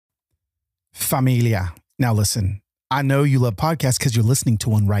Familia. Now listen, I know you love podcasts because you're listening to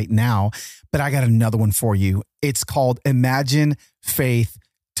one right now, but I got another one for you. It's called Imagine Faith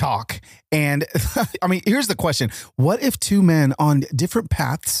Talk. And I mean, here's the question. What if two men on different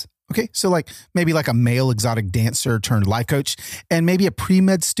paths, okay, so like maybe like a male exotic dancer turned life coach and maybe a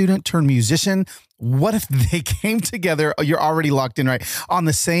pre-med student turned musician, what if they came together, you're already locked in, right, on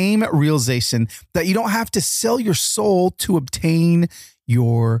the same realization that you don't have to sell your soul to obtain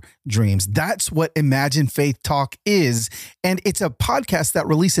your dreams? That's what Imagine Faith Talk is. And it's a podcast that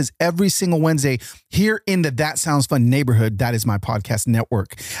releases every single Wednesday here in the That Sounds Fun neighborhood. That is my podcast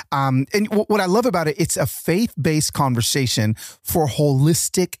network. And what I love about it, it's a faith-based conversation for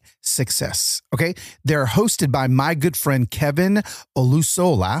holistic success. Okay. They're hosted by my good friend, Kevin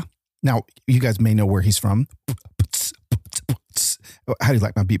Olusola. Now, you guys may know where he's from. How do you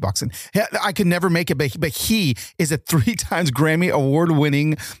like my beatboxing? I could never make it, but he is a 3 times Grammy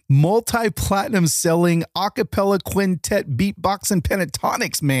award-winning, multi-platinum selling acapella quintet beatboxing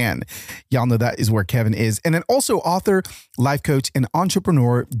pentatonics man. Y'all know that is where Kevin is. And then also author, life coach, and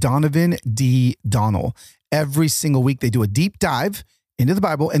entrepreneur Donovan D. Donnell. Every single week, they do a deep dive into the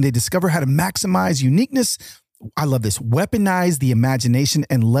Bible and they discover how to maximize uniqueness. I love this. Weaponize the imagination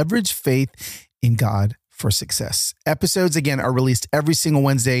and leverage faith in God for success. Episodes, again, are released every single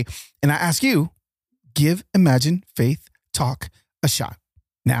Wednesday. And I ask you, give Imagine Faith Talk a shot.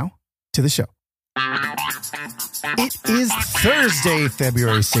 Now to the show. It is Thursday,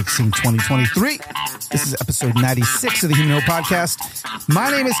 February 16, 2023. This is episode 96 of the Human Hope Podcast.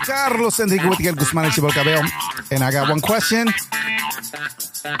 My name is Carlos Enrique Guzman Cabello, and I got one question.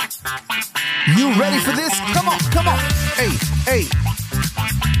 You ready for this? Come on, come on. Hey.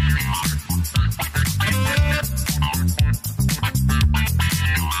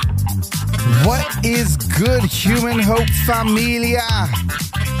 What is good, Human Hope Familia?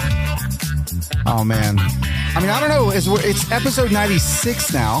 Oh, man. I mean, I don't know. It's episode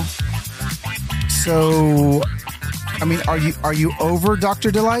 96 now. So, I mean, are you over Dr.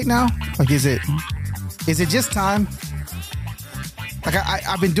 Delight now? Like, is it just time? Like,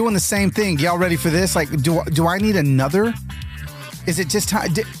 I've been doing the same thing. Y'all ready for this? Like, do I need another? Is it just time?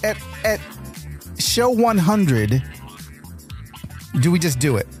 At show 100, do we just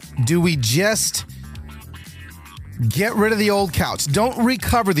do it? Do we just get rid of the old couch? Don't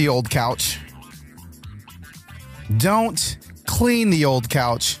recover the old couch. Don't clean the old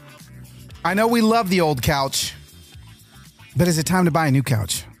couch. I know we love the old couch, but is it time to buy a new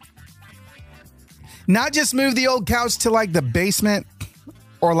couch? Not just move the old couch to like the basement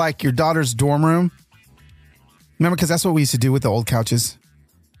or like your daughter's dorm room. Remember, because that's what we used to do with the old couches.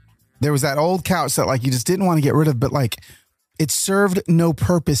 There was that old couch that like you just didn't want to get rid of, but like it served no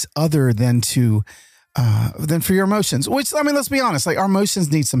purpose other than for your emotions. Which, I mean, let's be honest, like our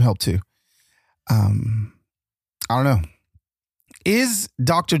emotions need some help too. I don't know. Is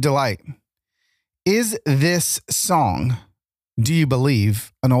Dr. Delight, is this song, Do You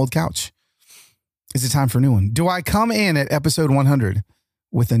Believe, an old couch? Is it time for a new one? Do I come in at episode 100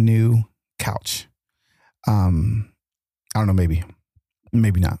 with a new couch? I don't know, maybe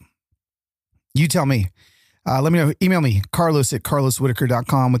not. You tell me. Let me know. Email me,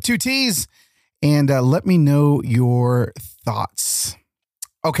 carlos@carloswhitaker.com with 2 T's, and let me know your thoughts.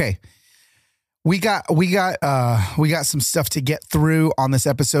 Okay. We got some stuff to get through on this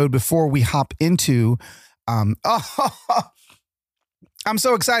episode before we hop into, I'm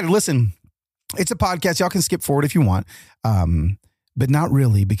so excited. Listen, it's a podcast. Y'all can skip forward if you want. But not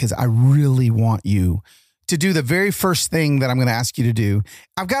really, because I really want you to do the very first thing that I'm going to ask you to do.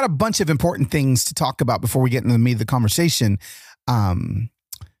 I've got a bunch of important things to talk about before we get into the meat of the conversation.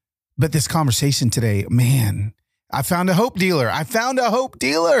 But this conversation today, man, I found a hope dealer.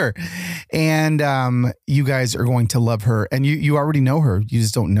 And you guys are going to love her. And you already know her. You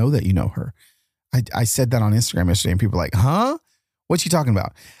just don't know that you know her. I said that on Instagram yesterday and people were like, huh? What's she talking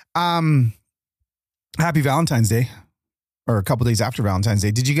about? Happy Valentine's Day. Or a couple days after Valentine's Day.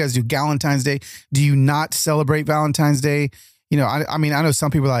 Did you guys do Galentine's Day? Do you not celebrate Valentine's Day? You know, I mean, I know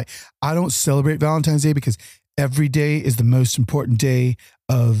some people are like, I don't celebrate Valentine's Day because every day is the most important day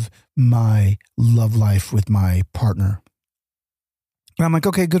of my love life with my partner. And I'm like,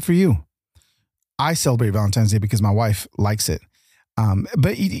 okay, good for you. I celebrate Valentine's Day because my wife likes it.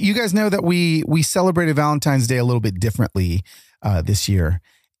 But you guys know that we celebrated Valentine's Day a little bit differently this year.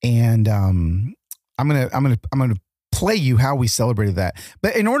 And I'm gonna play you how we celebrated that.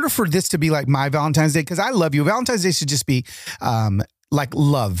 But in order for this to be like my Valentine's Day, because I love you, Valentine's Day should just be like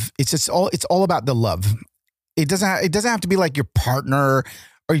love. It's all about the love. It doesn't have to be like your partner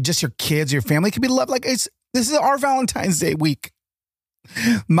or just your kids or your family. It could be love. Like this is our Valentine's Day week,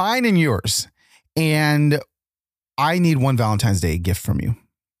 mine and yours. And I need one Valentine's Day gift from you.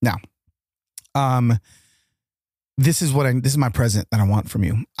 Now, this is my present that I want from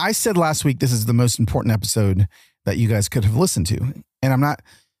you. I said last week this is the most important episode that you guys could have listened to, and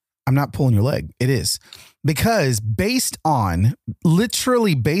I'm not pulling your leg. It is, because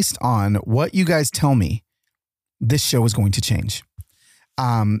literally based on what you guys tell me, this show is going to change.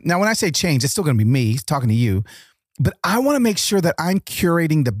 Now, when I say change, it's still going to be me talking to you, but I want to make sure that I'm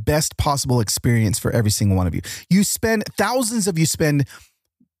curating the best possible experience for every single one of you. Thousands of you spend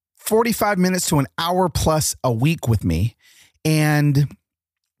 45 minutes to an hour plus a week with me. And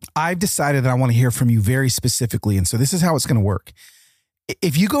I've decided that I want to hear from you very specifically. And so this is how it's going to work.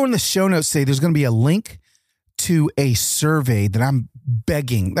 If you go in the show notes, say there's going to be a link to a survey that I'm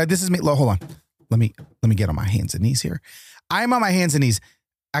begging. This is me. Hold on. Let me get on my hands and knees here. I'm on my hands and knees,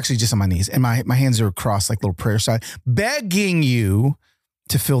 actually just on my knees, and my hands are crossed like little prayer sign, begging you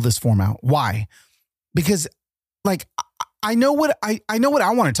to fill this form out. Why? Because I know what I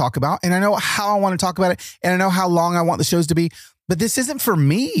want to talk about, and I know how I want to talk about it, and I know how long I want the shows to be, but this isn't for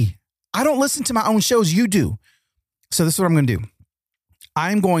me. I don't listen to my own shows. You do. So this is what I'm going to do.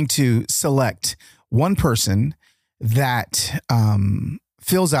 I'm going to select one person that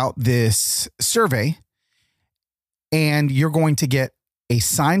fills out this survey, and you're going to get a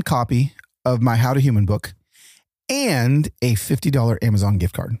signed copy of my How to Human book and a $50 Amazon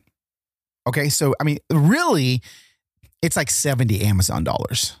gift card. Okay. So, I mean, really, it's like 70 Amazon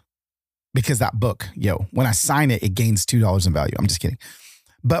dollars, because that book, when I sign it, it gains $2 in value. I'm just kidding.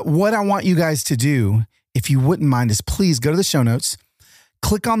 But what I want you guys to do, if you wouldn't mind, is please go to the show notes,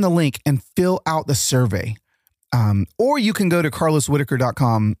 click on the link and fill out the survey. Or you can go to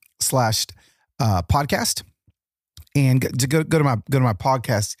carloswhitaker.com/podcast and go to my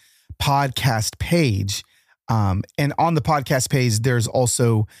podcast page. And on the podcast page, there's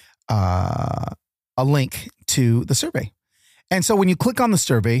also a link to the survey. And so when you click on the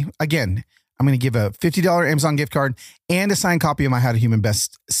survey, again, I'm going to give a $50 Amazon gift card and a signed copy of my How to Human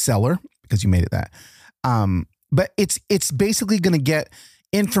bestseller, because you made it that. But it's basically going to get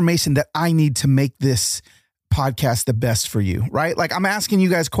information that I need to make this podcast the best for you, right? Like, I'm asking you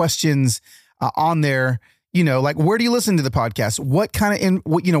guys questions on there, like, where do you listen to the podcast? What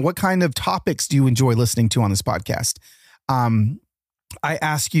kind of topics do you enjoy listening to on this podcast? I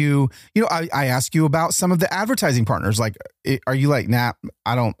ask you, I ask you about some of the advertising partners. Like, are you like, nah,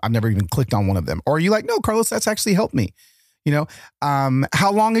 I've never even clicked on one of them. Or are you like, no, Carlos, that's actually helped me.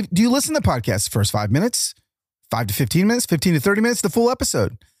 How long do you listen to the podcast? First 5 minutes, 5 to 15 minutes, 15 to 30 minutes, the full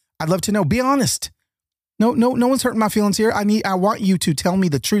episode. I'd love to know. Be honest. No one's hurting my feelings here. I want you to tell me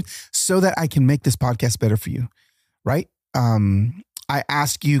the truth so that I can make this podcast better for you. Right. I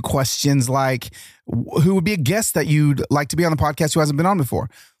ask you questions like, who would be a guest that you'd like to be on the podcast who hasn't been on before?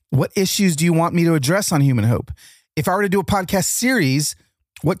 What issues do you want me to address on Human Hope? If I were to do a podcast series,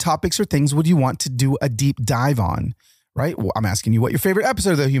 what topics or things would you want to do a deep dive on? Right? Well, I'm asking you what your favorite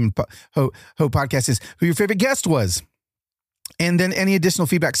episode of the Human Hope podcast is, who your favorite guest was, and then any additional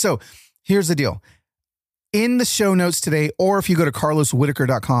feedback. So here's the deal. In the show notes today, or if you go to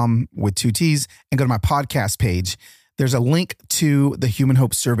carloswhitaker.com with 2 T's and go to my podcast page, there's a link to the Human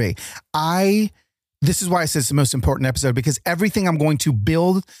Hope survey. This is why I said it's the most important episode, because everything I'm going to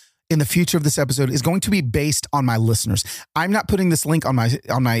build in the future of this episode is going to be based on my listeners. I'm not putting this link on my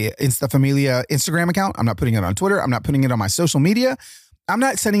Insta Familia Instagram account. I'm not putting it on Twitter. I'm not putting it on my social media. I'm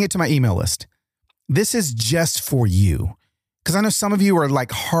not sending it to my email list. This is just for you, because I know some of you are like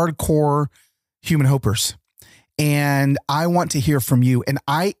hardcore Human Hopers, and I want to hear from you. And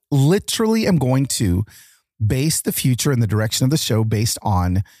I literally am going to base the future and the direction of the show based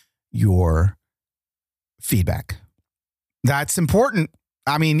on your feedback. That's important.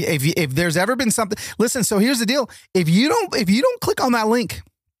 I mean, if there's ever been something, listen, so here's the deal. If you don't click on that link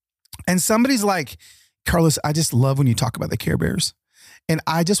and somebody's like, Carlos, I just love when you talk about the Care Bears, and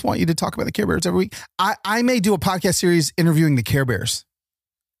I just want you to talk about the Care Bears every week, I may do a podcast series interviewing the Care Bears.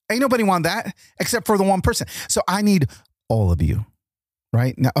 Ain't nobody want that except for the one person. So I need all of you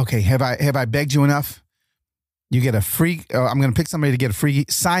right now. Okay. Have I begged you enough? You get a free, I'm going to pick somebody to get a free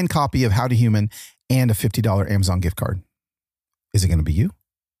signed copy of How to Human and a $50 Amazon gift card. Is it going to be you?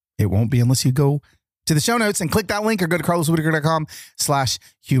 It won't be unless you go to the show notes and click that link, or go to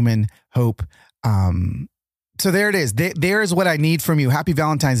carloswhitaker.com/human hope. So there it is. There is what I need from you. Happy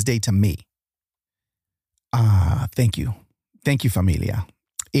Valentine's Day to me. Thank you. Thank you, familia.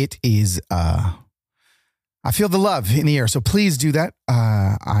 It is, I feel the love in the air. So please do that.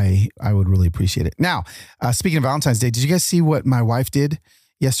 I would really appreciate it. Now, speaking of Valentine's Day, did you guys see what my wife did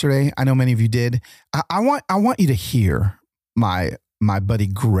yesterday? I know many of you did. I want you to hear my my buddy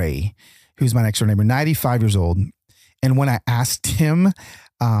Gray, who's my next door neighbor, 95 years old. And when I asked him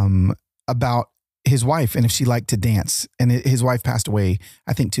about his wife and if she liked to dance, and his wife passed away,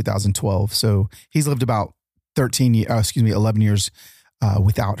 I think 2012. So he's lived about 11 years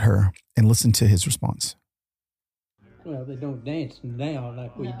without her, and listen to his response. Well, they don't dance now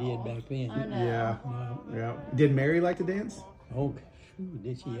like we did back then. Yeah. Yeah. Did Mary like to dance? Oh,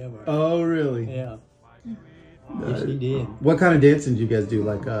 did she ever? Oh, really? Yeah. Yes, she did. What kind of dancing did you guys do?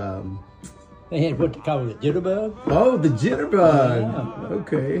 Like, they had what they call the jitterbug. Oh, the jitterbug. Yeah.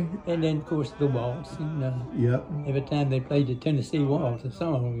 Okay. And then, of course, the waltz. And, Yep. every time they played the Tennessee Waltz, a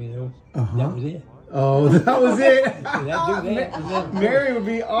song, that was it. Oh, that was it. I'd do that. Mary would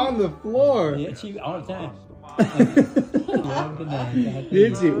be on the floor. Yeah, she all the time.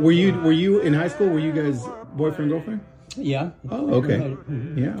 Did she? Were you in high school? Were you guys boyfriend, girlfriend? Yeah. Oh, okay.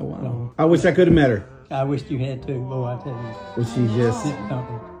 Yeah, wow. I wish I could have met her. I wish you had too. Boy, I tell you. Was she just...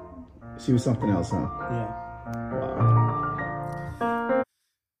 Something. She was something else, huh? Yeah. Wow.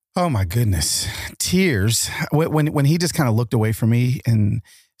 Oh, my goodness. Tears. When he just kind of looked away from me and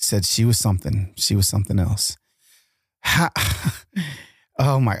said she was something. She was something else.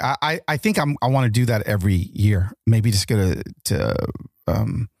 Oh my! I think I want to do that every year. Maybe just go to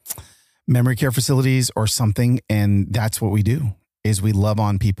memory care facilities or something, and that's what we do. Is we love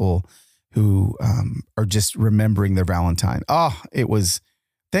on people who are just remembering their Valentine. Oh, it was.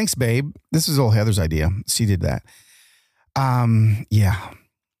 Thanks, babe. This was all Heather's idea. She did that. Yeah.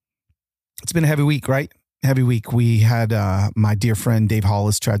 It's been a heavy week, right? Heavy week. We had my dear friend Dave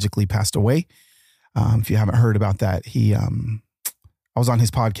Hollis tragically passed away. If you haven't heard about that, I was on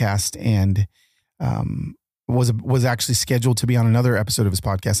his podcast and was actually scheduled to be on another episode of his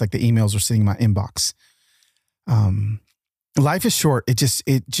podcast. Like the emails were sitting in my inbox. Life is short. It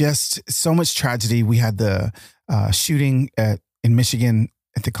just so much tragedy. We had the shooting in Michigan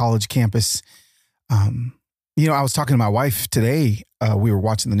at the college campus. I was talking to my wife today. We were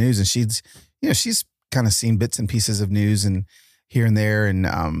watching the news, and she's kind of seen bits and pieces of news and here and there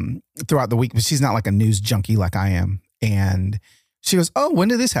and throughout the week, but she's not like a news junkie like I am. And she goes, "Oh, when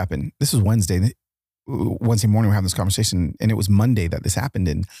did this happen?" This was Wednesday. Wednesday morning, we're having this conversation, and it was Monday that this happened.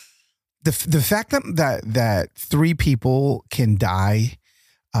 And the fact that 3 people can die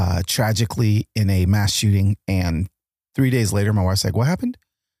tragically in a mass shooting, and 3 days later, my wife's like, "What happened?"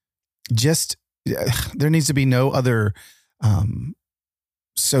 Just there needs to be no other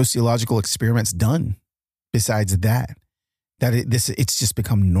sociological experiments done besides that. It's just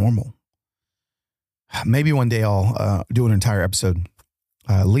become normal. Maybe one day I'll do an entire episode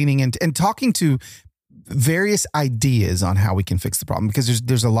leaning into and talking to various ideas on how we can fix the problem, because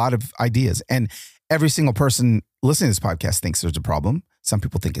there's a lot of ideas, and every single person listening to this podcast thinks there's a problem. Some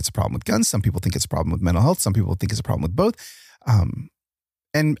people think it's a problem with guns. Some people think it's a problem with mental health. Some people think it's a problem with both.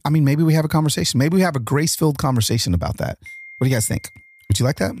 And I mean, maybe we have a conversation. Maybe we have a grace-filled conversation about that. What do you guys think? Would you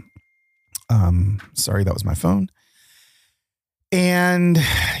like that? Sorry, that was my phone. And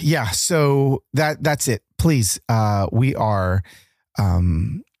yeah, so that's it. Please, we are,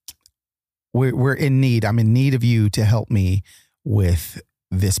 we're in need. I'm in need of you to help me with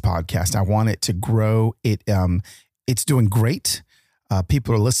this podcast. I want it to grow. It's doing great.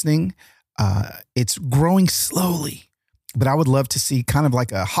 People are listening. It's growing slowly, but I would love to see kind of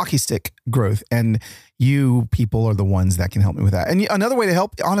like a hockey stick growth. And you people are the ones that can help me with that. And another way to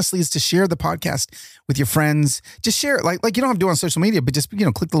help, honestly, is to share the podcast with your friends. Just share it. Like you don't have to do it on social media, but just, click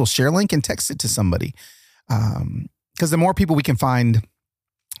the little share link and text it to somebody. Because the more people we can find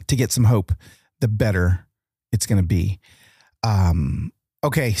to get some hope, the better it's going to be.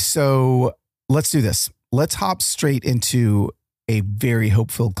 Okay, so let's do this. Let's hop straight into a very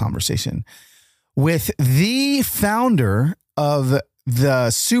hope-filled conversation with the founder of the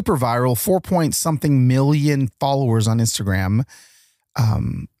super viral 4-point-something million followers on Instagram,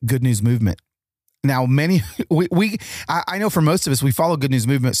 Good News Movement. Now, I know for most of us, we follow Good News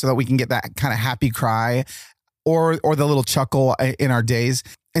Movement so that we can get that kind of happy cry or the little chuckle in our days.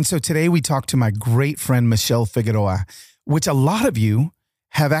 And so today we talked to my great friend, Michelle Figueroa, which a lot of you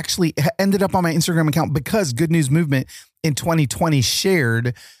have actually ended up on my Instagram account because Good News Movement in 2020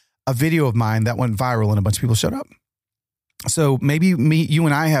 shared a video of mine that went viral and a bunch of people showed up. So maybe you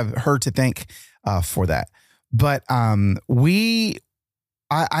and I have her to thank for that. But I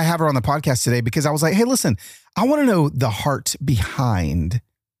have her on the podcast today because I was like, hey, listen, I want to know the heart behind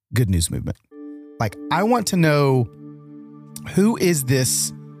Good News Movement. Like, I want to know, who is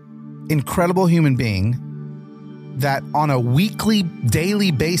this incredible human being that on a weekly,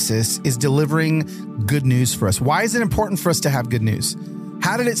 daily basis is delivering good news for us? Why is it important for us to have good news?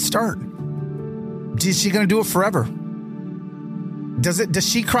 How did it start? Is she going to do it forever? Does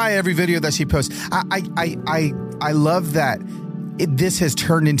she cry every video that she posts? I love that this has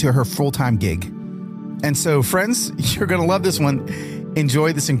turned into her full-time gig. And so, friends, you're going to love this one.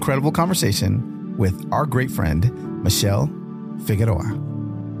 Enjoy this incredible conversation with our great friend, Michelle Figueroa.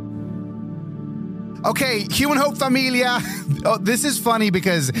 Okay, Human Hope Familia. Oh, this is funny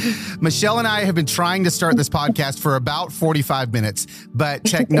because Michelle and I have been trying to start this podcast for about 45 minutes, but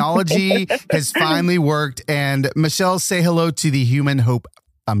technology has finally worked. And Michelle, say hello to the Human Hope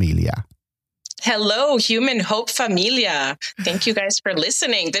Familia. Hello, Human Hope Familia. Thank you guys for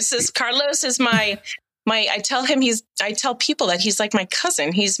listening. This is Carlos is my I tell people that he's like my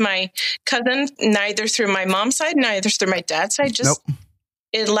cousin. He's my cousin, neither through my mom's side, neither through my dad's side. Just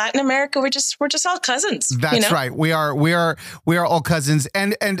in Latin America, we're just all cousins. That's right. We are all cousins.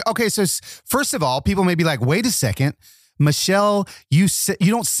 And okay, so first of all, people may be like, wait a second, Michelle, you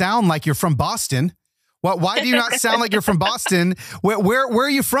don't sound like you're from Boston. Why do you not sound like you're from Boston? Where are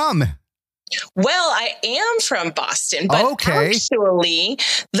you from? Well, I am from Boston, but actually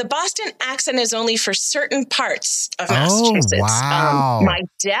the Boston accent is only for certain parts of Massachusetts. Oh, wow. My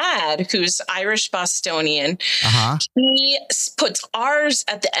dad, who's Irish Bostonian, he puts R's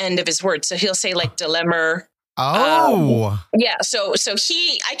at the end of his words. So he'll say like dilemma. Oh, yeah. So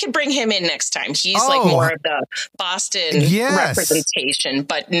I could bring him in next time. He's like more of the Boston representation,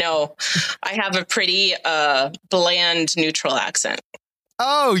 but no, I have a pretty bland, neutral accent.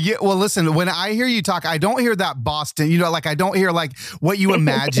 Oh, yeah. Well, listen, when I hear you talk, I don't hear that Boston, like I don't hear like what you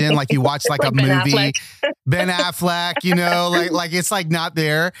imagine, like you watch like a movie, Ben Affleck, like it's like not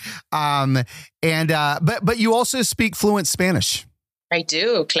there. But you also speak fluent Spanish. I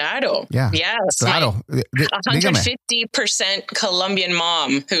do, claro. Yeah. Yes. Claro. 150% Colombian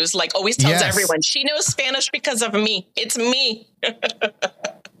mom who's like always tells everyone she knows Spanish because of me. It's me.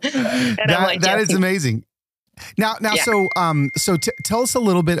 That is amazing. Now, so tell us a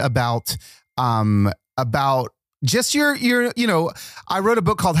little bit about just your, I wrote a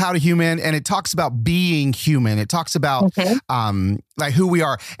book called How to Human, and it talks about being human. It talks about, like who we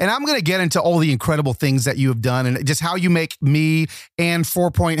are. And I'm going to get into all the incredible things that you have done and just how you make me and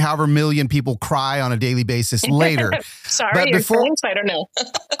 4 however million people cry on a daily basis later. Sorry, but I don't know.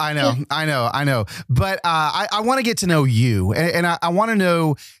 I know. But I want to get to know you, and I want to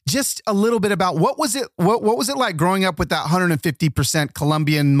know just a little bit about what was it like growing up with that 150%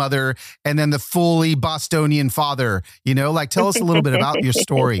 Colombian mother and then the fully Bostonian father, like tell us a little bit about your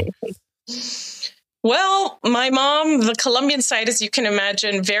story. Well, my mom, the Colombian side, as you can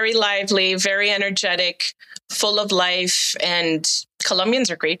imagine, very lively, very energetic, full of life. And Colombians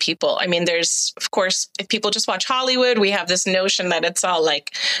are great people. I mean, there's, of course, if people just watch Hollywood, we have this notion that it's all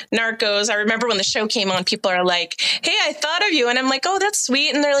like Narcos. I remember when the show came on, people are like, hey, I thought of you. And I'm like, oh, that's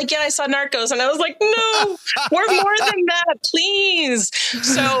sweet. And they're like, yeah, I saw Narcos. And I was like, no, we're more than that, please.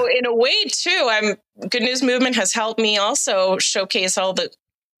 So in a way, too, Good News Movement has helped me also showcase all the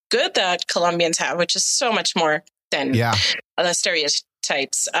good that Colombians have, which is so much more than the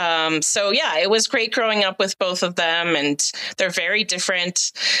stereotypes. It was great growing up with both of them, and they're very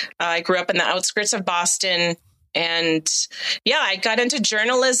different. I grew up in the outskirts of Boston, and I got into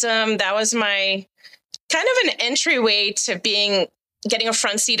journalism. That was my kind of an entryway to getting a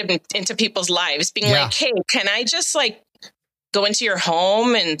front seat into people's lives, being like, hey, can I just like go into your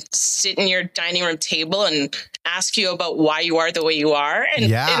home and sit in your dining room table and ask you about why you are the way you are?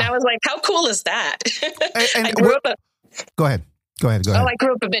 And I was like, how cool is that? Go ahead. Oh, I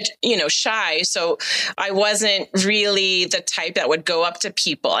grew up a bit, shy. So I wasn't really the type that would go up to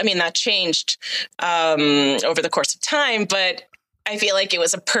people. I mean, that changed over the course of time, but I feel like it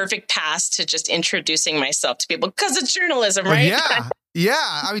was a perfect pass to just introducing myself to people because it's journalism, right? Yeah.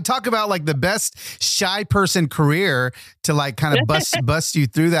 I mean, talk about like the best shy person career to like kind of bust you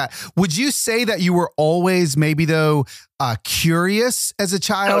through that. Would you say that you were always maybe though curious as a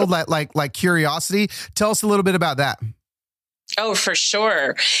child, like curiosity? Tell us a little bit about that. Oh, for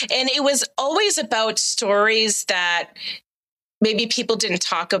sure. And it was always about stories that maybe people didn't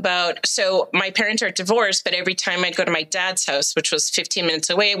talk about. So my parents are divorced, but every time I'd go to my dad's house, which was 15 minutes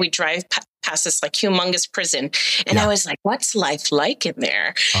away, we'd drive past this like humongous prison. And I was like, what's life like in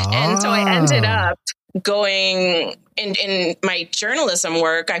there? And so I ended up going in my journalism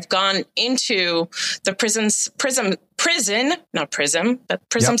work. I've gone into the prisons are nice.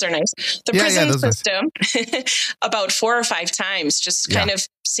 The prison system about 4 or 5 times, just kind of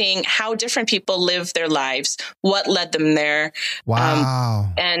seeing how different people live their lives, what led them there.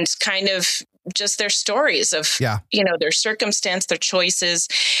 Wow. And kind of just their stories of, their circumstance, their choices.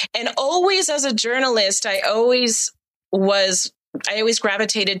 And always as a journalist, I always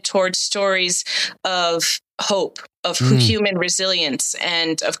gravitated towards stories of hope of human resilience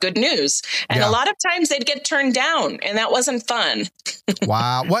and of good news. And a lot of times they'd get turned down, and that wasn't fun.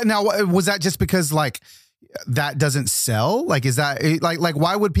 Wow. What now? Was that just because like that doesn't sell? Like, is that like,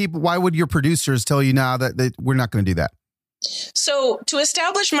 why would your producers tell you now that we're not going to do that? So to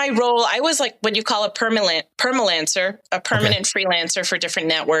establish my role, I was like what you call a permanent freelancer for different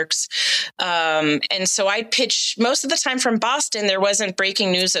networks. And so I pitch most of the time from Boston. There wasn't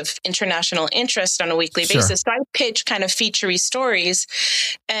breaking news of international interest on a weekly basis. So I pitch kind of featurey stories,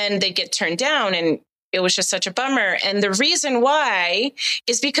 and they get turned down. And it was just such a bummer. And the reason why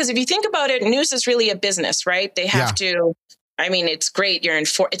is because if you think about it, news is really a business, right? They have to, I mean, it's great.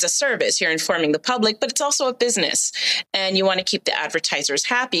 It's a service. You're informing the public, but it's also a business, and you want to keep the advertisers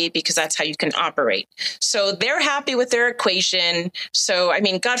happy because that's how you can operate. So they're happy with their equation. So, I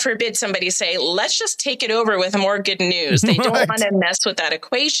mean, God forbid somebody say, let's just take it over with more good news. They don't want to mess with that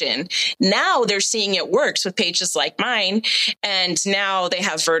equation. Now they're seeing it works with pages like mine. And now they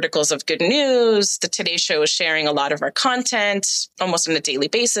have verticals of good news. The Today Show is sharing a lot of our content almost on a daily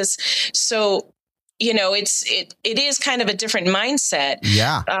basis. So, you know, it is kind of a different mindset.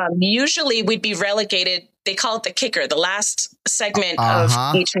 Yeah. Usually we'd be relegated. They call it the kicker, the last segment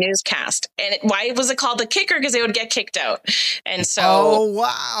of each newscast. And why was it called the kicker? Because they would get kicked out. And so,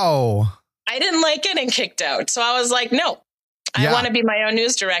 I didn't like getting kicked out. So I was like, no, I want to be my own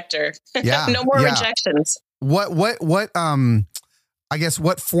news director. No more rejections. What, I guess,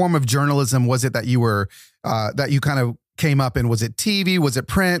 what form of journalism was it that you were, that you kind of came up in? Was it TV? Was it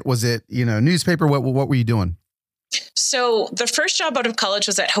print? Was it, newspaper? What were you doing? So the first job out of college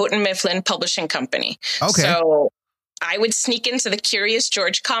was at Houghton Mifflin Publishing Company. Okay. So I would sneak into the Curious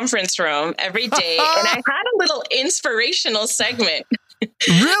George conference room every day, and I had a little inspirational segment.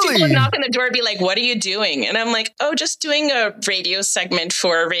 Really? People would knock on the door and be like, what are you doing? And I'm like, oh, just doing a radio segment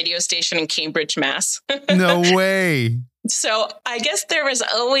for a radio station in Cambridge, Mass. No way. So I guess there was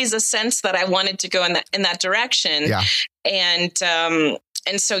always a sense that I wanted to go in that direction. Yeah. And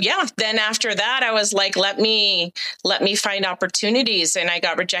so, then after that, I was like, let me find opportunities. And I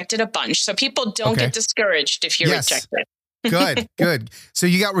got rejected a bunch. So people don't get discouraged if you're rejected. Good. So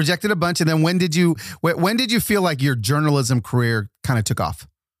you got rejected a bunch. And then when did you feel like your journalism career kind of took off?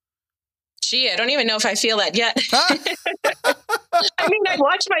 Gee, I don't even know if I feel that yet. I mean, I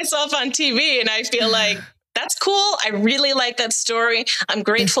watch myself on TV and I feel like, that's cool. I really like that story. I'm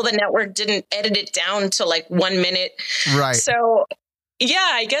grateful the network didn't edit it down to like 1 minute. Right. So,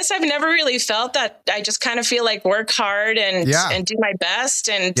 I guess I've never really felt that. I just kind of feel like work hard and do my best.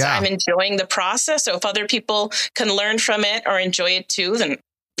 And I'm enjoying the process. So if other people can learn from it or enjoy it too, then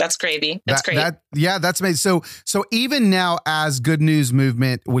that's gravy. That's great. That's amazing. So even now, as Good News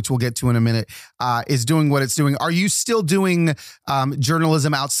Movement, which we'll get to in a minute, is doing what it's doing, are you still doing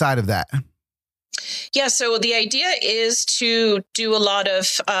journalism outside of that? Yeah, so the idea is to do a lot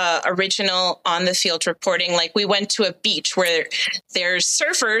of original on the field reporting. Like we went to a beach where there's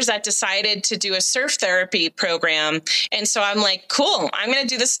surfers that decided to do a surf therapy program. And so I'm like, cool, I'm going to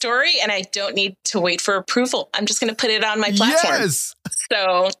do the story and I don't need to wait for approval. I'm just going to put it on my platform. Yes.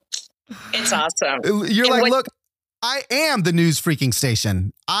 So it's awesome. You're and like, look, I am the news freaking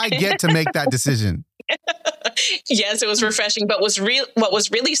station. I get to make that decision. Yes, it was refreshing. But what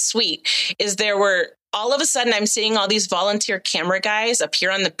was really sweet is all of a sudden I'm seeing all these volunteer camera guys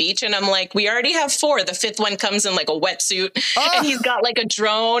appear on the beach. And I'm like, we already have 4. The 5th one comes in like a wetsuit and he's got like a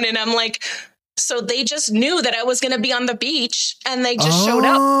drone. And I'm like, so they just knew that I was going to be on the beach and they just showed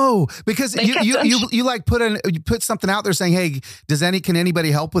up. Oh, because you like put something out there saying, hey, can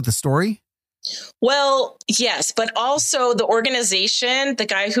anybody help with the story? Well, yes, but also the organization, the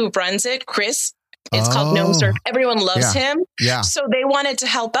guy who runs it, Chris, it's called Gnome Surf. Everyone loves him. Yeah. So they wanted to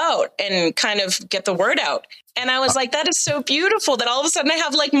help out and kind of get the word out. And I was like, that is so beautiful that all of a sudden I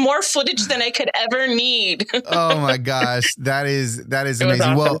have like more footage than I could ever need. Oh my gosh. That is amazing.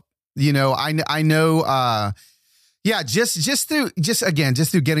 Awesome. Well, I know, just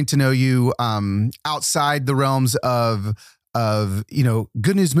through getting to know you, outside the realms of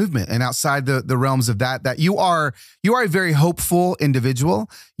Good News Movement and outside the realms of that you are a very hopeful individual.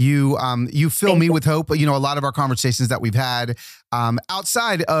 You fill me with hope. A lot of our conversations that we've had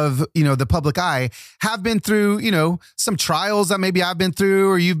outside of the public eye have been through some trials that maybe I've been through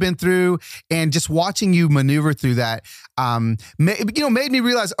or you've been through, and just watching you maneuver through that made me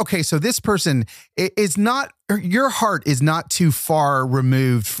realize, okay, so this person is not, your heart is not too far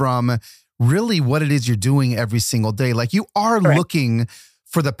removed from really what it is you're doing every single day. Like you are looking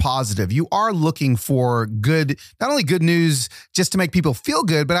for the positive. You are looking for good, not only good news just to make people feel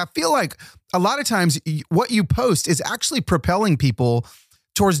good, but I feel like a lot of times what you post is actually propelling people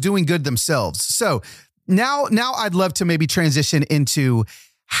towards doing good themselves. So now I'd love to maybe transition into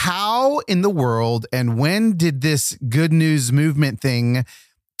how in the world and when did this good news movement thing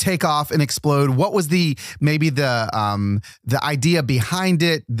take off and explode? What was the idea behind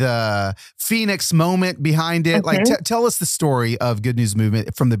it, the Phoenix moment behind it? Like, tell us the story of Good News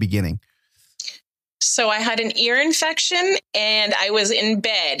Movement from the beginning. So I had an ear infection and I was in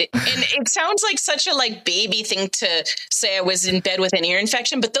bed, and it sounds like such a baby thing to say I was in bed with an ear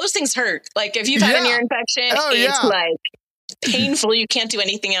infection, but those things hurt. Like if you've had an ear infection, it's like painful. You can't do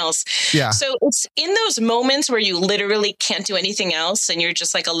anything else. Yeah. So it's in those moments where you literally can't do anything else and you're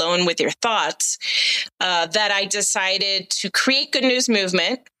just like alone with your thoughts, that I decided to create Good News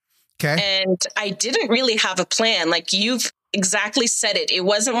Movement. Okay. And I didn't really have a plan. Like you've exactly said it. It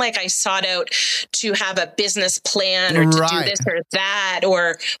wasn't like I sought out to have a business plan or to do this or that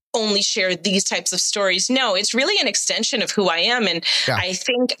or only share these types of stories. No, it's really an extension of who I am. And I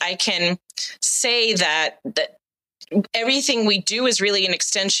think I can say that everything we do is really an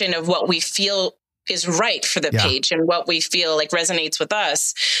extension of what we feel is right for the page and what we feel like resonates with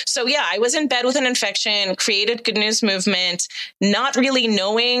us. So I was in bed with an infection, created Good News Movement, not really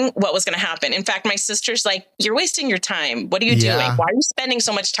knowing what was going to happen. In fact, my sister's like, "You're wasting your time. What are you doing? Why are you spending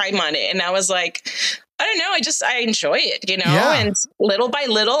so much time on it?" And I was like, I don't know. I enjoy it, and little by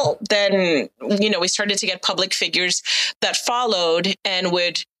little, then, we started to get public figures that followed and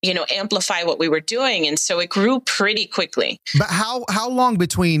would, amplify what we were doing. And so it grew pretty quickly. But how long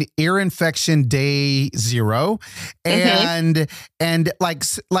between ear infection day 0 and like,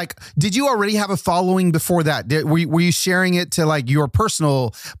 did you already have a following before that? Were you sharing it to like your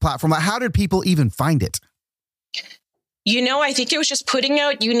personal platform? Like, how did people even find it? I think it was just putting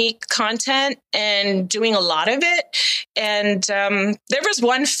out unique content and doing a lot of it. And there was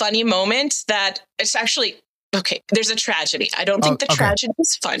one funny moment that it's actually, there's a tragedy. I don't think the tragedy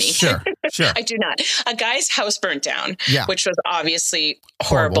is funny. Sure. I do not. A guy's house burnt down, which was obviously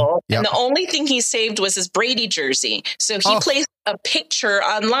horrible. Yep. And the only thing he saved was his Brady jersey. So he placed a picture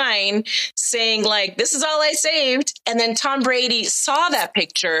online saying like, "This is all I saved." And then Tom Brady saw that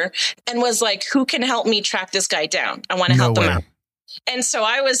picture and was like, "Who can help me track this guy down? I want to help him out." And so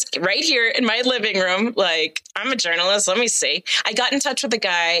I was right here in my living room, like, I'm a journalist. Let me see. I got in touch with the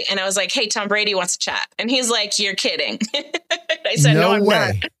guy and I was like, "Hey, Tom Brady wants to chat." And he's like, "You're kidding." I said, "No, I'm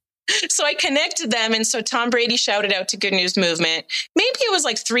not." So I connected them. And so Tom Brady shouted out to Good News Movement. Maybe it was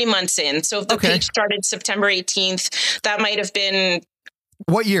like 3 months in. So if the page started September 18th, that might have been.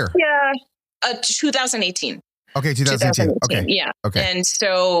 What year? 2018. Okay, 2018. Okay. Yeah. Okay. And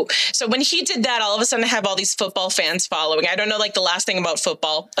so when he did that, all of a sudden I have all these football fans following. I don't know like the last thing about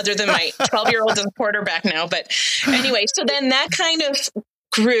football other than my 12-year-old is a quarterback now. But anyway, so then that kind of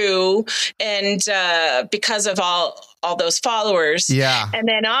grew and because of all those followers. Yeah. And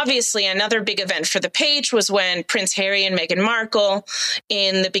then obviously another big event for the page was when Prince Harry and Meghan Markle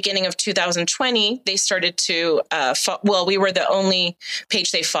in the beginning of 2020, they started to, we were the only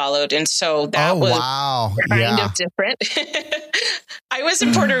page they followed. And so that was kind of different. I was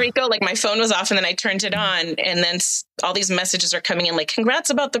in Puerto Rico, like my phone was off and then I turned it on and then all these messages are coming in like, "Congrats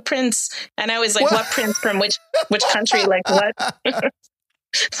about the prince." And I was like, "What prince from which country? Like what?"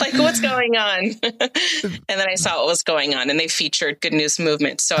 Like, what's going on? And then I saw what was going on and they featured Good News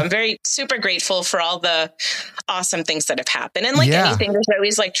Movement. So I'm super grateful for all the awesome things that have happened. And like anything, there's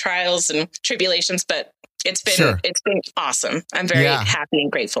always like trials and tribulations, but it's been awesome. I'm very happy and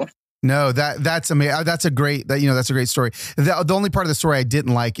grateful. No, that's amazing. That's a great story. The only part of the story I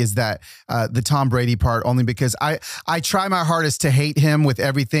didn't like is that the Tom Brady part, only because I try my hardest to hate him with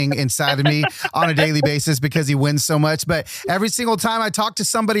everything inside of me on a daily basis because he wins so much. But every single time I talk to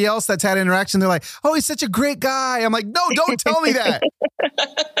somebody else that's had an interaction, they're like, "Oh, he's such a great guy." I'm like, "No, don't tell me that."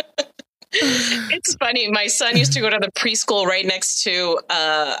 It's funny. My son used to go to the preschool right next to,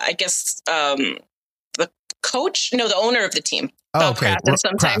 the owner of the team. And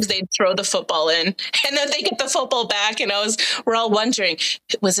sometimes they'd throw the football in and then they get the football back. And we're all wondering,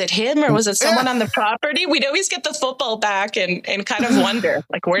 was it him or was it someone on the property? We'd always get the football back and kind of wonder,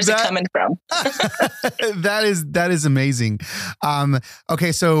 like, where's it coming from? That is amazing.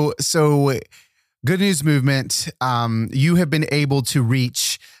 Okay. So Good News Movement, you have been able to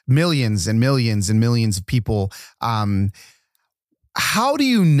reach millions and millions and millions of people. How do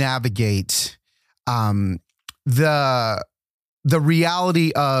you navigate, the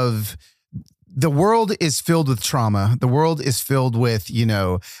reality of the world is filled with trauma. The world is filled with,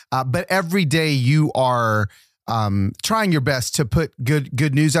 but every day you are trying your best to put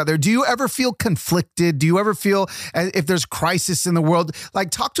good news out there. Do you ever feel conflicted? Do you ever feel as if there's crisis in the world?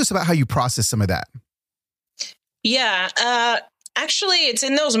 Like, talk to us about how you process some of that. Yeah. Actually, it's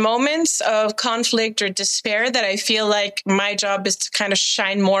in those moments of conflict or despair that I feel like my job is to kind of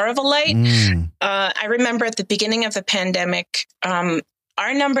shine more of a light. I remember at the beginning of the pandemic,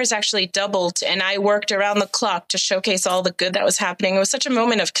 our numbers actually doubled, and I worked around the clock to showcase all the good that was happening. It was such a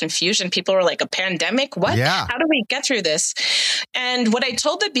moment of confusion. People were like, a pandemic? What? Yeah. How do we get through this? And what I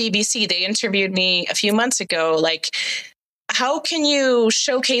told the BBC, they interviewed me a few months ago, like, how can you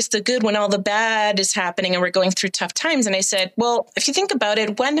showcase the good when all the bad is happening and we're going through tough times? And I said, well, if you think about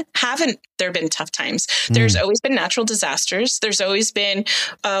it, when haven't there been tough times? There's always been natural disasters. There's always been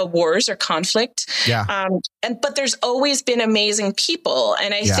wars or conflict. Yeah. But there's always been amazing people.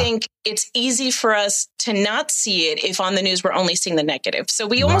 And I think it's easy for us to not see it if on the news we're only seeing the negative. So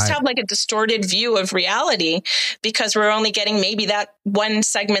we almost have like a distorted view of reality because we're only getting maybe that one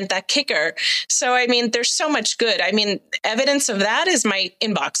segment, that kicker. So, I mean, there's so much good. I mean, evidence of that is my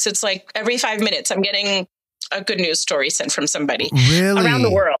inbox. It's like every 5 minutes I'm getting a good news story sent from somebody around the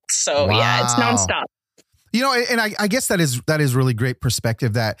world. So yeah, it's nonstop. You know, and I guess that is really great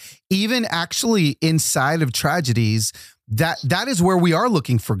perspective, that even actually inside of tragedies, that is where we are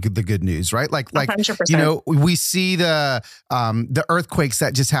looking for the good news, right? Like 100%. You know, we see the earthquakes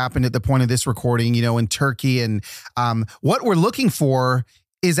that just happened at the point of this recording, you know, in Turkey, and what we're looking for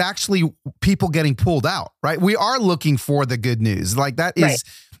is actually people getting pulled out, right? We are looking for the good news. Like that is,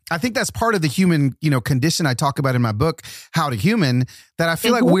 I think that's part of the human, you know, condition I talk about in my book, How to Human, that I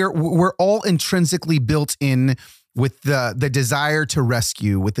feel like we're all intrinsically built in with the desire to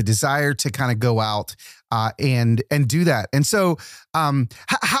rescue, with the desire to kind of go out and do that. And so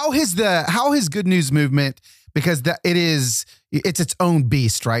how has Good News Movement, because it's its own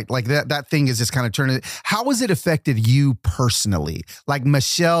beast, right? Like that thing is just kind of turning. How has it affected you personally? Like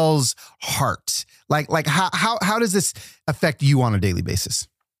Michelle's heart, like how does this affect you on a daily basis?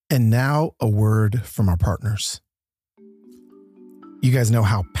 And now a word from our partners. You guys know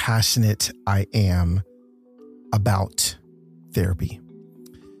how passionate I am about therapy.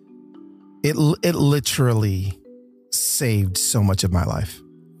 It literally saved so much of my life.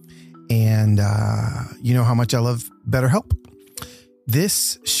 And you know how much I love BetterHelp.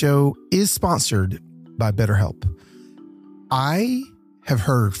 This show is sponsored by BetterHelp. I have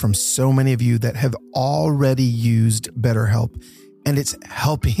heard from so many of you that have already used BetterHelp, and it's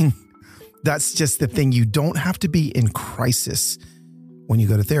helping. That's just the thing. You don't have to be in crisis when you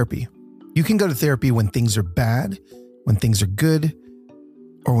go to therapy. You can go to therapy when things are bad, when things are good,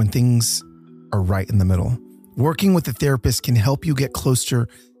 or when things are right in the middle. Working with a therapist can help you get closer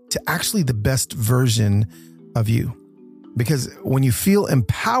to actually the best version of you. Because when you feel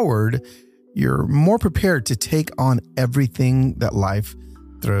empowered, you're more prepared to take on everything that life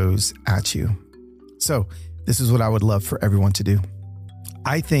throws at you. So this is what I would love for everyone to do.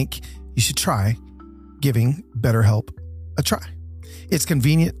 I think you should try giving BetterHelp a try. It's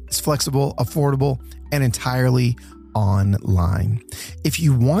convenient, it's flexible, affordable, and entirely online. If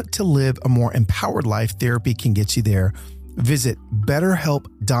you want to live a more empowered life, therapy can get you there. Visit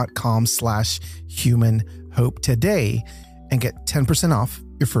betterhelp.com/humanhope today and get 10% off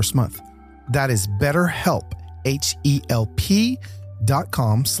your first month. That is BetterHelp,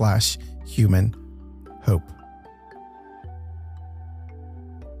 HELP.com/humanhope.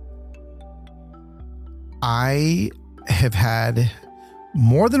 I have had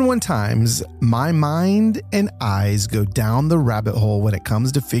more than one times my mind and eyes go down the rabbit hole when it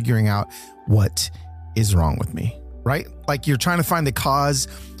comes to figuring out what is wrong with me, right? Like you're trying to find the cause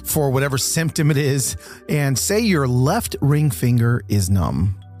for whatever symptom it is, and say your left ring finger is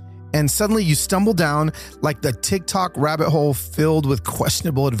numb. And suddenly you stumble down like the TikTok rabbit hole filled with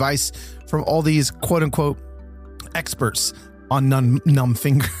questionable advice from all these quote unquote experts on numb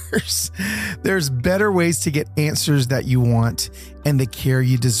fingers. There's better ways to get answers that you want and the care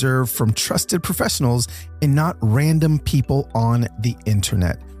you deserve from trusted professionals and not random people on the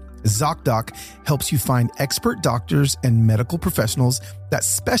internet. ZocDoc helps you find expert doctors and medical professionals that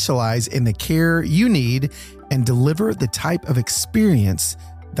specialize in the care you need and deliver the type of experience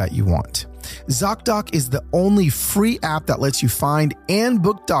that you want. ZocDoc is the only free app that lets you find and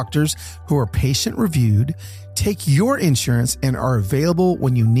book doctors who are patient reviewed, take your insurance, and are available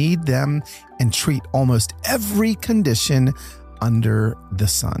when you need them, and treat almost every condition under the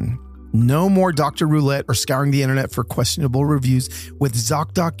sun. No more doctor roulette or scouring the internet for questionable reviews. With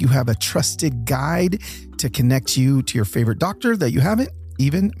ZocDoc, you have a trusted guide to connect you to your favorite doctor that you haven't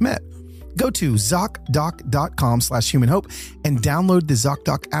even met. Go to ZocDoc.com/humanhope and download the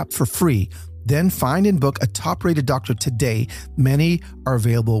ZocDoc app for free. Then find and book a top-rated doctor today. Many are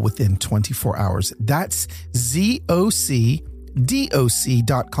available within 24 hours. That's ZocDoc,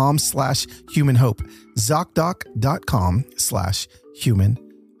 ZocDoc.com/human hope. ZocDoc.com/human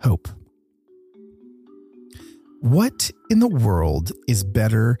hope. What in the world is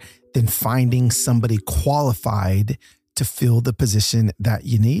better than finding somebody qualified to fill the position that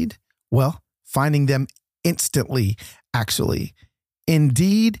you need? Well, finding them instantly, actually.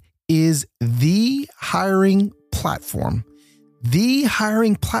 Indeed is the hiring platform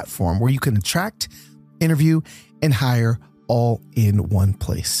where you can attract, interview, and hire all in one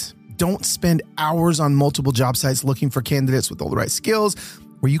place. Don't spend hours on multiple job sites looking for candidates with all the right skills,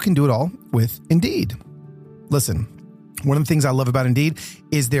 where you can do it all with Indeed. Listen, one of the things I love about Indeed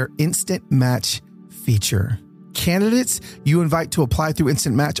is their instant match feature. Candidates you invite to apply through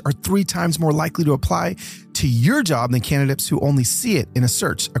Instant Match are 3 times more likely to apply to your job than candidates who only see it in a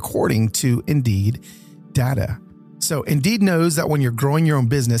search, according to Indeed data. So Indeed knows that when you're growing your own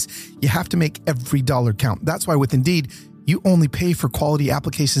business, you have to make every dollar count. That's why with Indeed, you only pay for quality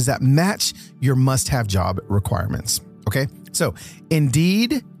applications that match your must-have job requirements. Okay? So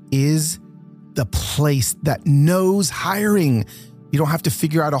Indeed is the place that knows hiring. You don't have to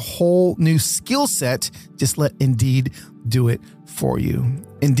figure out a whole new skill set. Just let Indeed do it for you.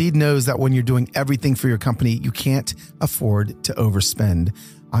 Indeed knows that when you're doing everything for your company, you can't afford to overspend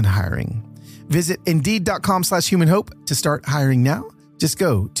on hiring. Visit Indeed.com/human hope to start hiring now. Just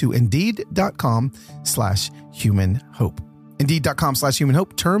go to Indeed.com/human hope. Indeed.com/human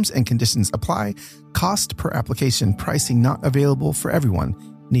hope. Terms and conditions apply. Cost per application. Pricing not available for everyone.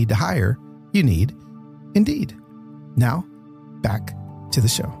 Need to hire? You need Indeed. Now, back to the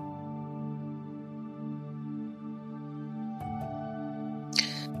show.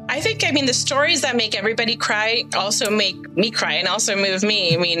 I think, the stories that make everybody cry also make me cry and also move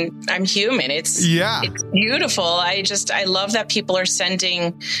me. I'm human. It's beautiful. I love that people are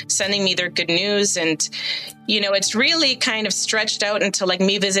sending me their good news. And, it's really kind of stretched out into like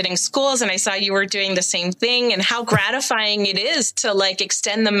me visiting schools. And I saw you were doing the same thing, and how gratifying it is to like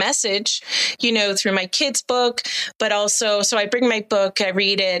extend the message, through my kids' book, but also, so I bring my book, I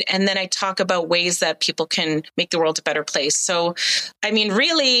read it, and then I talk about ways that people can make the world a better place. So,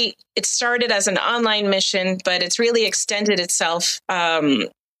 really, it started as an online mission, but it's really extended itself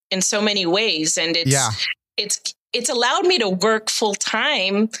in so many ways. And it's allowed me to work full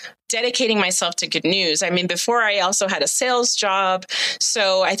time, dedicating myself to good news. Before I also had a sales job.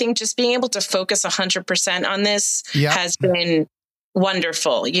 So I think just being able to focus 100% on this has been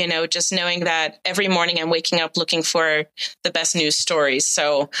wonderful, just knowing that every morning I'm waking up looking for the best news stories.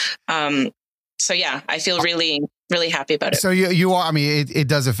 So I feel really, really happy about it. So you are, it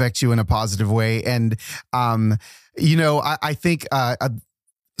does affect you in a positive way. And, I think,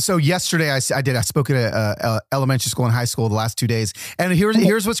 so yesterday I spoke at a elementary school and high school the last 2 days. And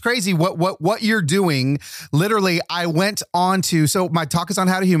here's what's crazy. What you're doing, literally, I went on to, so my talk is on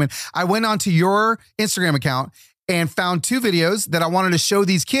How to Human. I went onto your Instagram account and found 2 videos that I wanted to show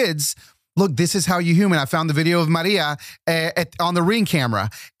these kids. Look, this is how you human. I found the video of Maria on the Ring camera,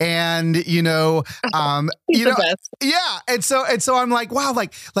 and best. yeah. And so I'm like, wow,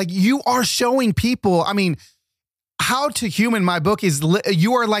 like you are showing people. How to Human, my book is,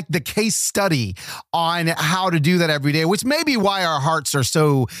 you are like the case study on how to do that every day, which may be why our hearts are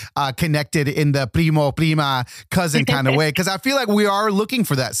so connected in the prima cousin kind of way, because I feel like we are looking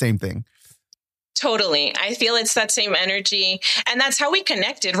for that same thing. Totally. I feel it's that same energy. And that's how we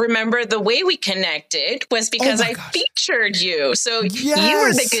connected. Remember, the way we connected was because I featured you. So you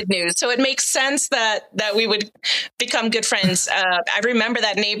were the good news. So it makes sense that we would become good friends. I remember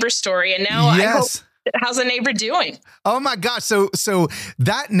that neighbor story. And now I hope, how's the neighbor doing? Oh my gosh. So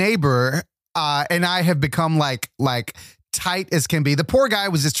that neighbor and I have become like tight as can be. The poor guy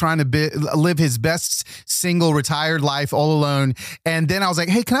was just trying to live his best single retired life all alone. And then I was like,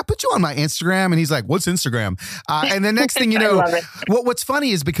 hey, can I put you on my Instagram? And he's like, what's Instagram? And the next thing you know, what's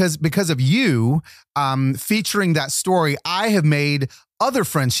funny is because of you featuring that story, I have made other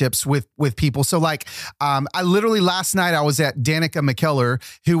friendships with people. So like, I literally last night I was at Danica McKellar,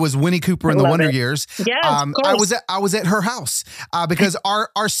 who was Winnie Cooper in the Wonder Years. Yes, I was at her house because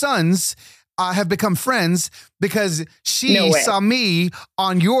our sons have become friends because she saw me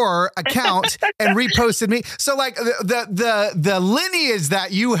on your account and reposted me. So like the lineage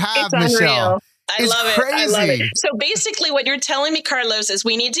that you have, it's Michelle. Unreal. I love it. So basically what you're telling me, Carlos, is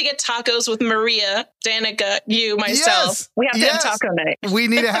we need to get tacos with Maria, Danica, you, myself. Yes, we have to have taco night. We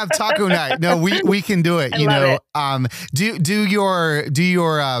need to have taco night. No, we can do it. Do your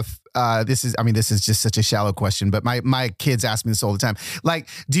this is just such a shallow question, but my kids ask me this all the time. Like,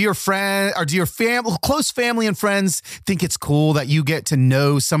 do your close family and friends think it's cool that you get to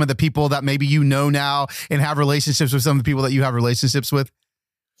know some of the people that maybe you know now and have relationships with some of the people that you have relationships with?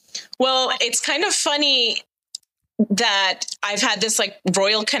 Well, it's kind of funny that I've had this like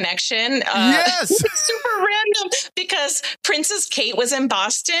royal connection. Yes. Super random because Princess Kate was in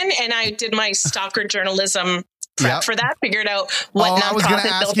Boston and I did my stalker journalism prep for that, figured out what nonprofit I was going to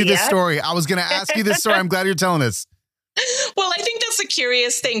ask you this at. story. I'm glad you're telling us. Well, I think that's a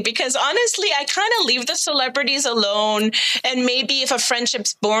curious thing because honestly, I kind of leave the celebrities alone. And maybe if a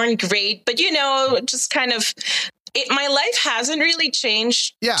friendship's born, great. But, just kind of my life hasn't really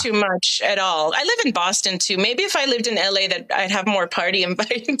changed too much at all. I live in Boston too. Maybe if I lived in LA, that I'd have more party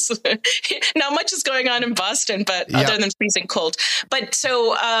invites. Not much is going on in Boston, but other than freezing cold. But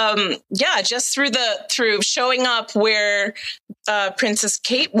so, just through showing up where Princess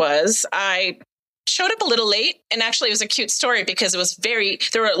Kate was, I showed up a little late, and actually it was a cute story because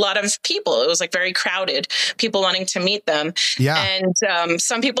there were a lot of people. It was like very crowded, people wanting to meet them. Yeah. And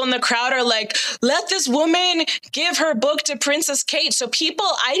some people in the crowd are like, let this woman give her book to Princess Kate. So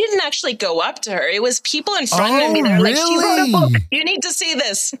I didn't actually go up to her. It was people in front of me. They're like, she wrote a book. You need to see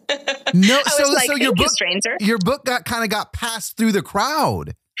this. No, so your book, stranger. Your book got passed through the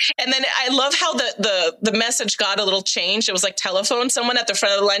crowd. And then I love how the message got a little changed. It was like telephone. Someone at the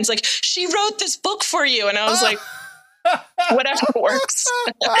front of the line's like, she wrote this book for you. And I was like, whatever works.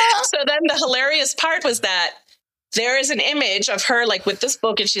 So then the hilarious part was that there is an image of her like with this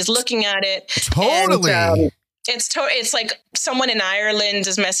book and she's looking at it. Totally. And, it's like someone in Ireland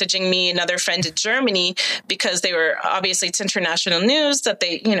is messaging me, another friend in Germany, because it's international news that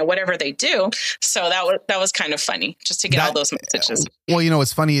they, whatever they do. So that was kind of funny just to get all those messages. Well,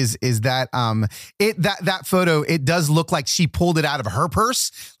 what's funny is that that photo, it does look like she pulled it out of her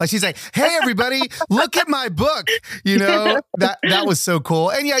purse. Like she's like, hey, everybody, look at my book. That was so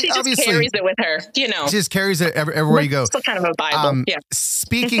cool. And she obviously just carries it with her, She just carries it everywhere you go. It's kind of a Bible.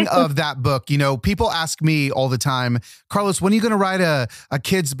 Speaking of that book, people ask me all the time, Carlos, when are you going to write a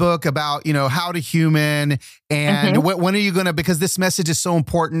kid's book about, how to human and when are you going to, because this message is so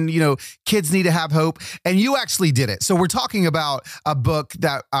important, kids need to have hope. And you actually did it. So we're talking about a book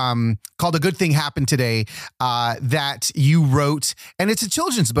that called A Good Thing Happened Today that you wrote, and it's a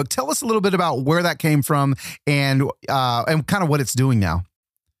children's book. Tell us a little bit about where that came from and kind of what it's doing now.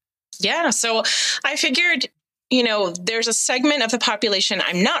 Yeah. So I figured, there's a segment of the population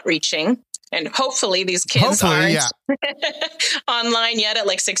I'm not reaching. And hopefully these kids aren't online yet at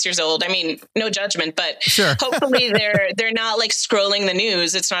like 6 years old. I mean, no judgment, but sure. Hopefully they're not like scrolling the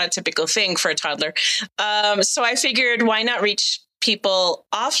news. It's not a typical thing for a toddler. So I figured, why not reach people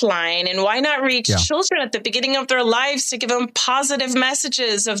offline, and why not reach children at the beginning of their lives to give them positive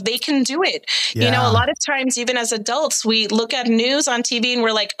messages of they can do it. A lot of times, even as adults, we look at news on TV and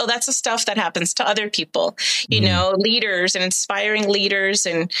we're like, oh, that's the stuff that happens to other people, leaders and inspiring leaders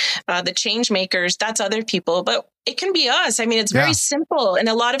and the change makers, that's other people. But it can be us. I mean, it's very simple. And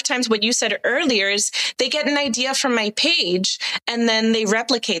a lot of times what you said earlier is they get an idea from my page and then they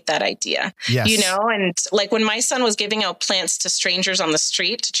replicate that idea, and like when my son was giving out plants to strangers on the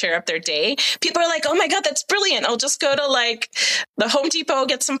street to cheer up their day, people are like, oh my God, that's brilliant. I'll just go to like the Home Depot,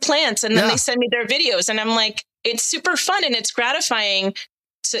 get some plants. And then they send me their videos. And I'm like, it's super fun and it's gratifying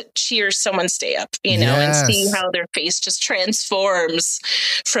to cheer someone's day up, and see how their face just transforms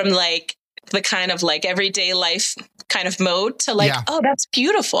from like the kind of like everyday life kind of mode to like, oh, that's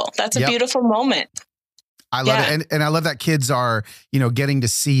beautiful. That's a beautiful moment. I love it. And I love that kids are, getting to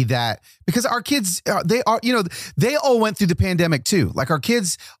see that, because our kids, they all went through the pandemic too. Like our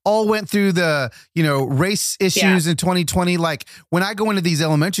kids all went through the, race issues in 2020. Like when I go into these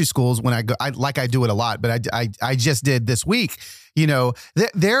elementary schools, I do it a lot, but I just did this week,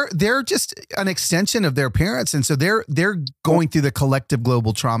 they're just an extension of their parents. And so they're going through the collective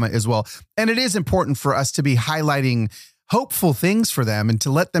global trauma as well. And it is important for us to be highlighting hopeful things for them and to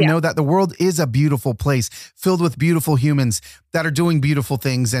let them know that the world is a beautiful place filled with beautiful humans that are doing beautiful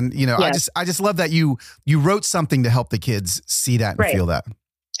things. And, I just love that you wrote something to help the kids see that and feel that.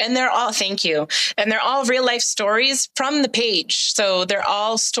 And thank you. And they're all real life stories from the page. So they're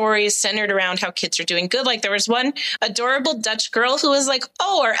all stories centered around how kids are doing good. Like there was one adorable Dutch girl who was like,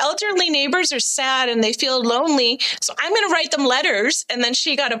 oh, our elderly neighbors are sad and they feel lonely. So I'm going to write them letters. And then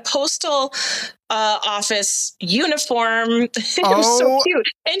she got a postal office uniform. It was so cute.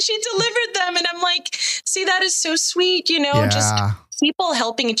 And she delivered them. And I'm like, see, that is so sweet, just people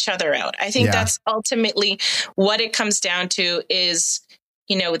helping each other out. I think that's ultimately what it comes down to is,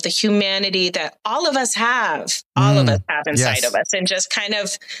 the humanity that all of us have inside of us, and just kind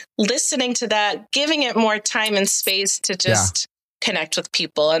of listening to that, giving it more time and space to just connect with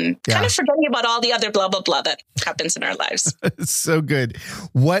people, and kind of forgetting about all the other blah, blah, blah that happens in our lives. So good.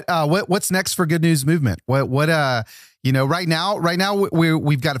 What's next for Good News Movement? Right now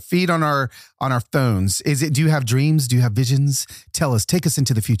we've got a feed on our phones. Do you have dreams? Do you have visions? Take us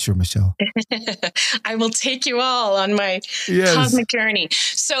into the future, Michelle. I will take you all on my cosmic journey.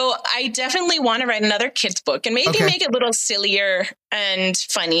 So I definitely want to write another kid's book, and maybe make it a little sillier and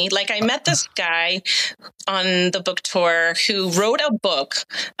funny. Like, I met this guy on the book tour who wrote a book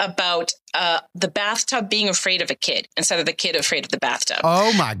about the bathtub being afraid of a kid instead of the kid afraid of the bathtub.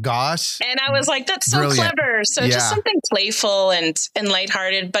 Oh my gosh. And I was like, that's so brilliant. Clever. So just something playful and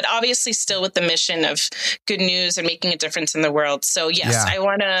lighthearted, but obviously still with the mission of good news and making a difference in the world. So yes, I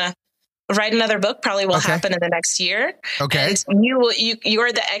want to write another book. Probably will happen in the next year. Okay. And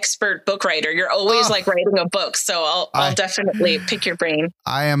you're the expert book writer. You're always like writing a book. So I'll definitely pick your brain.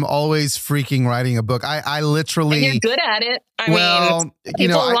 I am always freaking writing a book. I literally. And you're good at it. I mean,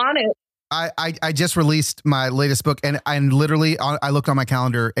 people want it. I just released my latest book, and literally I looked on my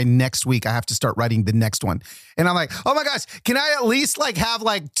calendar, and next week I have to start writing the next one. And I'm like, oh my gosh, can I at least have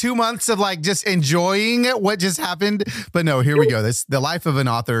 2 months of just enjoying what just happened? But no, here we go. This the life of an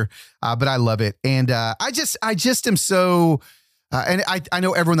author, but I love it. And I just am so, and I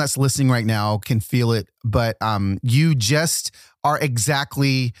know everyone that's listening right now can feel it, but you just are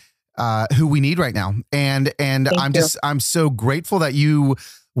exactly who we need right now. And I'm so grateful that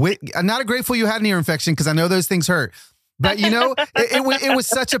I'm not grateful you had an ear infection, because I know those things hurt. But, it was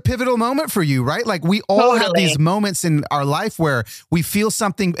such a pivotal moment for you, right? Like, we all have these moments in our life where we feel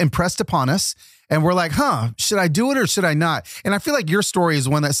something impressed upon us, and we're like, should I do it or should I not? And I feel like your story is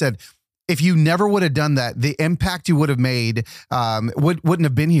one that said, if you never would have done that, the impact you would have made wouldn't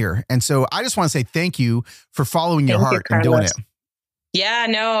have been here. And so I just want to say thank you for following your heart and doing it. Yeah,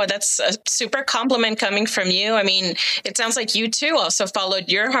 no, that's a super compliment coming from you. I mean, it sounds like you too also followed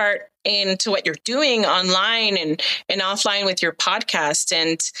your heart into what you're doing online and offline with your podcast.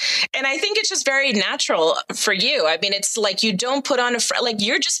 And I think it's just very natural for you. I mean, it's like you don't put on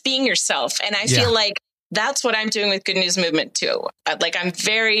you're just being yourself. And I feel like that's what I'm doing with Good News Movement too. I'm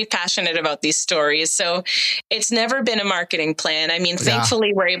very passionate about these stories. So it's never been a marketing plan. I mean,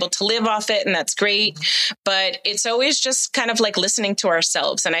 thankfully we're able to live off it, and that's great. But it's always just kind of listening to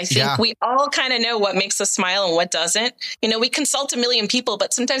ourselves. And I think we all kind of know what makes us smile and what doesn't. We consult a million people,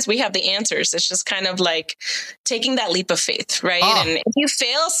 but sometimes we have the answers. It's just kind of taking that leap of faith, right? And if you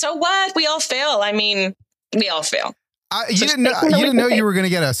fail, so what? We all fail. I mean, we all fail. You didn't know you were going to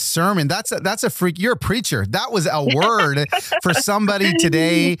get a sermon. That's a freak. You're a preacher. That was a word for somebody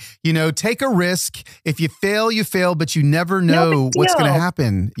today. Take a risk. If you fail, you fail, but you never know what's going to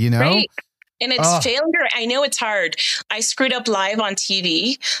happen. Right. And it's failure. I know it's hard. I screwed up live on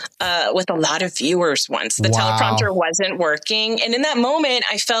TV with a lot of viewers once. The teleprompter wasn't working. And in that moment,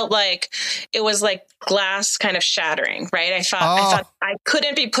 I felt like it was like glass kind of shattering, right? I thought I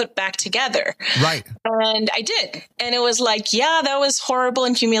couldn't be put back together. Right. And I did. And it was that was horrible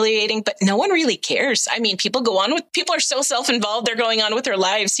and humiliating, but no one really cares. I mean, people are so self-involved. They're going on with their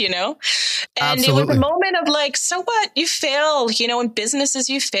lives, And Absolutely. It was a moment of so what? You fail, in businesses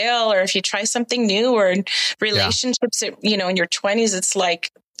you fail, or if you try something new, or in relationships, in your 20s,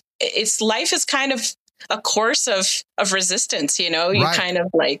 it's life is kind of a course of resistance, you kind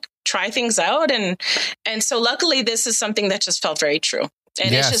of try things out. And so luckily this is something that just felt very true.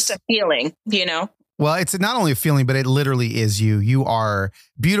 And it's just a feeling, Well, it's not only a feeling, but it literally is you. You are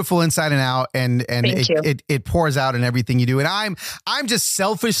beautiful inside and out, and it pours out in everything you do. And I'm just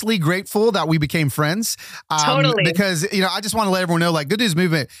selfishly grateful that we became friends. Totally. Because, I just want to let everyone know, Good News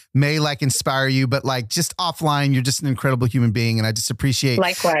Movement may inspire you, but just offline, you're just an incredible human being. And I just appreciate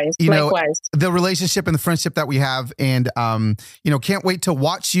Likewise. The relationship and the friendship that we have. And, can't wait to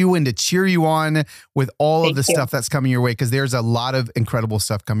watch you and to cheer you on with all of the stuff that's coming your way, because there's a lot of incredible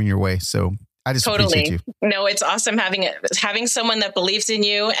stuff coming your way. So I just appreciate you. No, it's awesome having someone that believes in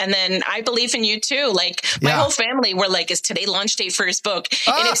you. And then I believe in you too. My whole family were is today launch date for his book.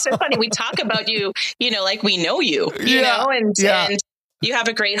 And it's so funny. We talk about you, we know you, and you have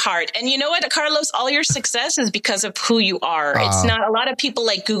a great heart. And you know what, Carlos, all your success is because of who you are. It's not a lot of people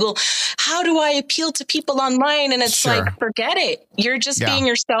Google, how do I appeal to people online? And it's forget it. You're just being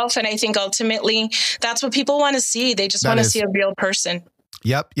yourself. And I think ultimately that's what people want to see. They just want to see a real person.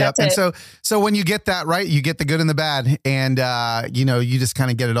 Yep. That's And it. so when you get that, right, you get the good and the bad, and you just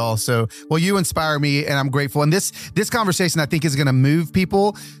kind of get it all. So, well, you inspire me, and I'm grateful. And this conversation, I think, is going to move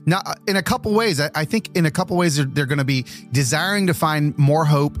people, not in a couple ways. I think in a couple ways they're going to be desiring to find more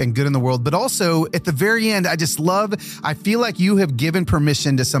hope and good in the world, but also at the very end, I feel like you have given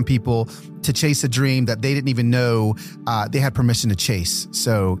permission to some people to chase a dream that they didn't even know they had permission to chase.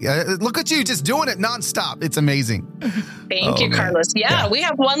 So look at you just doing it nonstop. It's amazing. Thank you, Carlos. Yeah, we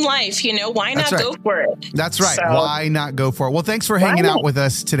have one life, why not go for it? That's right. So, why not go for it? Well, thanks for hanging out with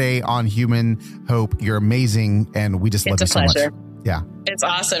us today on Human Hope. You're amazing, and we just love you so much. Yeah. It's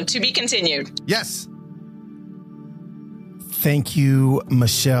awesome. To be continued. Yes. Thank you,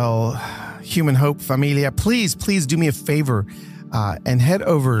 Michelle. Human Hope Familia. Please do me a favor and head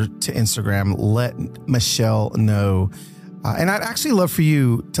over to Instagram. Let Michelle know. And I'd actually love for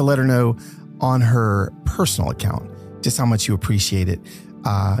you to let her know on her personal account just how much you appreciate it.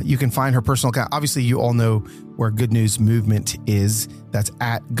 You can find her personal account. Obviously, you all know where Good News Movement is. That's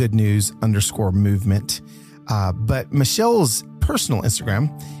at goodnews_movement. But Michelle's personal Instagram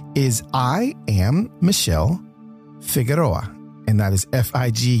is I am Michelle Figueroa. And that is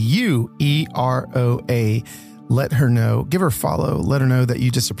Figueroa. Let her know, give her a follow, let her know that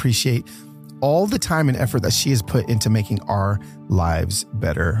you just appreciate all the time and effort that she has put into making our lives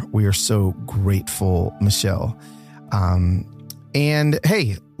better. We are so grateful, Michelle. And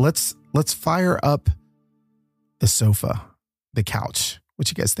hey, let's fire up the sofa, the couch.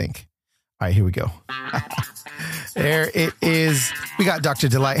 What you guys think? All right, here we go. There it is. We got Dr.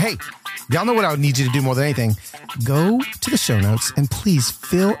 Delight. Hey, y'all know what I would need you to do more than anything. Go to the show notes and please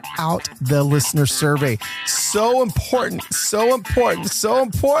fill out the listener survey. So important, so important, so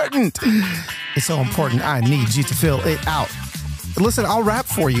important. It's so important. I need you to fill it out. Listen, I'll rap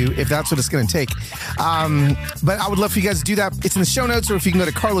for you if that's what it's going to take. But I would love for you guys to do that. It's in the show notes, or if you can go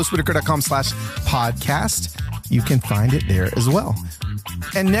to carloswhitaker.com/podcast, you can find it there as well.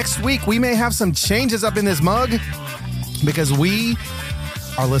 And next week, we may have some changes up in this mug because we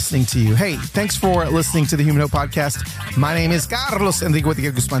are listening to you. Hey, thanks for listening to the Human Hope Podcast. My name is Carlos Enrique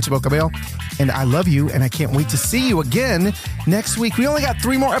Whitaker Guzman Cabello, and I love you, and I can't wait to see you again next week. We only got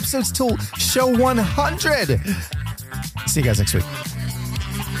 3 more episodes till show 100. See you guys next week.